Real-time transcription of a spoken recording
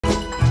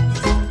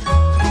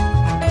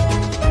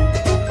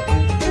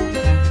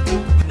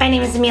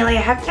name is Amelia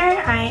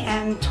Heppner. I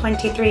am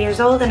 23 years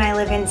old and I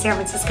live in San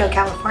Francisco,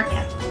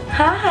 California.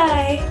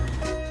 Hi!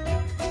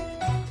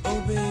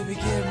 Oh baby,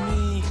 get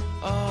me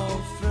all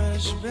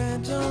fresh,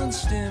 bent on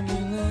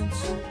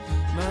stimulants.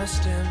 My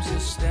stems are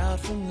stout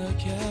from the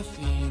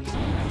caffeine.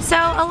 So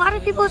a lot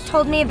of people have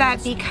told me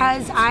that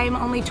because I'm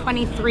only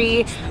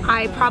 23,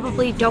 I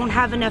probably don't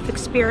have enough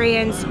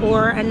experience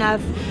or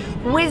enough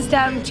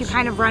wisdom to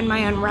kind of run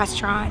my own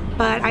restaurant,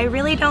 but I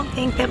really don't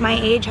think that my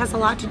age has a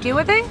lot to do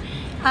with it.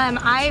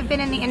 I've been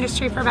in the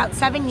industry for about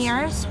 7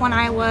 years. When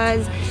I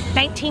was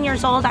 19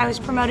 years old, I was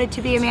promoted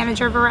to be a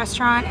manager of a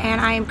restaurant,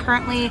 and I am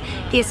currently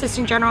the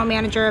assistant general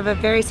manager of a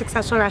very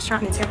successful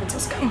restaurant in San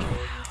Francisco.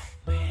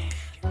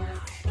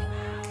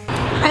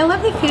 I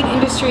love the food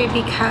industry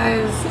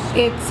because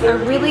it's a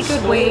really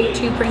good way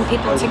to bring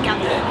people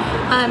together.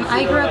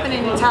 I grew up in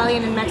an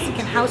Italian and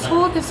Mexican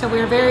household, so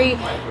we're very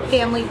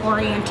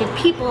family-oriented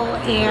people,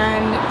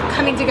 and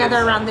coming together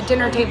around the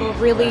dinner table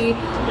really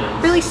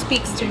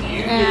speaks to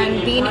me.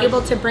 And being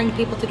able to bring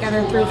people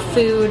together through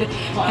food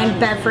and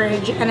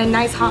beverage and a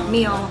nice hot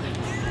meal,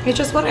 it's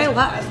just what I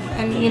love.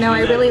 And you know,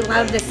 I really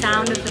love the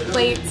sound of the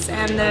plates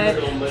and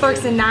the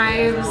forks and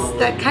knives,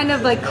 that kind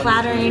of like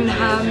clattering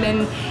hum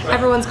and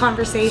everyone's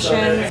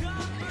conversations.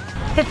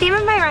 The theme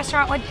of my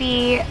restaurant would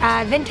be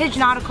vintage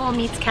nautical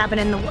meets cabin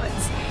in the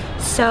woods.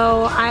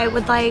 So I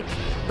would like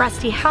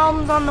rusty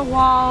helms on the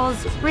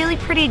walls, really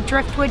pretty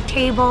driftwood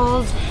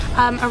tables,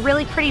 a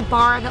really pretty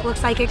bar that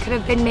looks like it could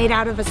have been made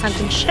out of a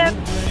sunken ship.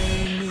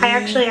 I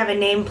actually have a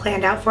name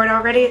planned out for it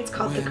already. It's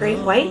called the Great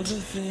White.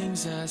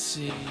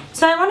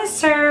 So I want to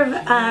serve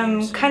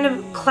kind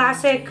of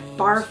classic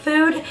bar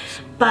food,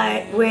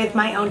 but with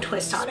my own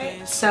twist on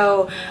it.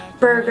 So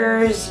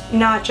burgers,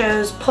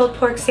 nachos, pulled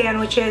pork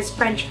sandwiches,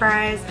 french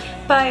fries,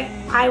 but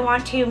I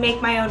want to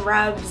make my own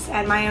rubs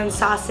and my own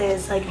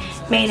sauces like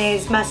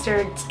mayonnaise,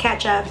 mustard,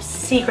 ketchup,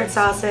 secret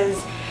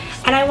sauces,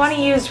 and I want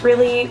to use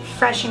really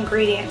fresh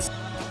ingredients.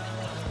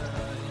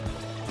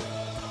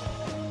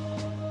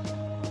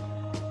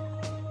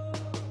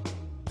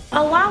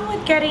 Along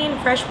with getting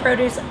fresh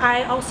produce,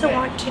 I also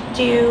want to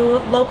do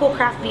local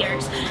craft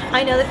beers.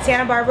 I know that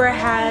Santa Barbara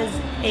has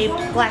a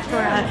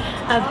plethora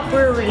of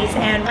breweries,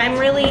 and I'm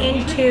really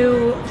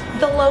into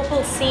the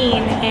local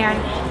scene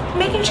and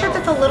making sure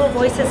that the little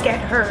voices get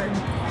heard.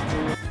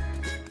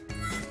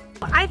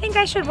 I think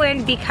I should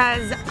win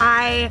because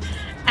I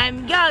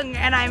am young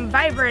and I'm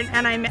vibrant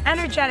and I'm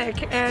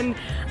energetic, and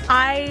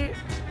I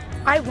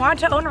want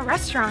to own a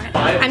restaurant.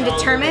 I'm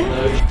determined,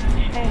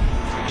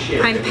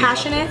 I'm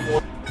passionate,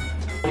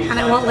 and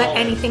I won't let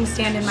anything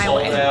stand in my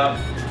way.